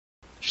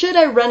Should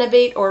I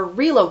renovate or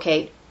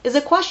relocate is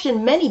a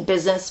question many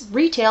business,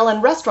 retail,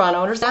 and restaurant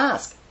owners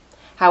ask.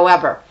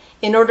 However,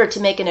 in order to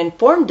make an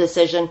informed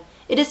decision,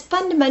 it is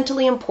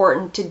fundamentally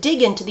important to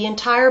dig into the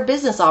entire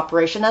business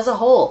operation as a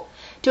whole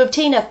to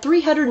obtain a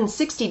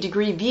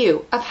 360-degree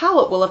view of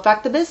how it will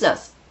affect the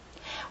business.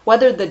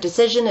 Whether the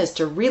decision is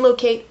to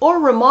relocate or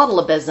remodel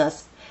a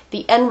business,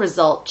 the end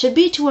result should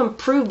be to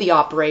improve the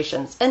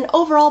operations and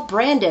overall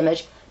brand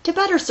image to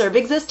better serve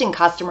existing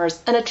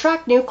customers and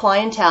attract new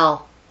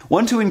clientele.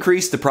 Want to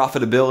increase the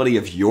profitability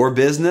of your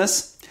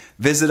business?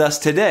 Visit us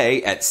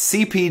today at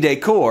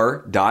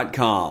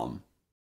cpdecor.com.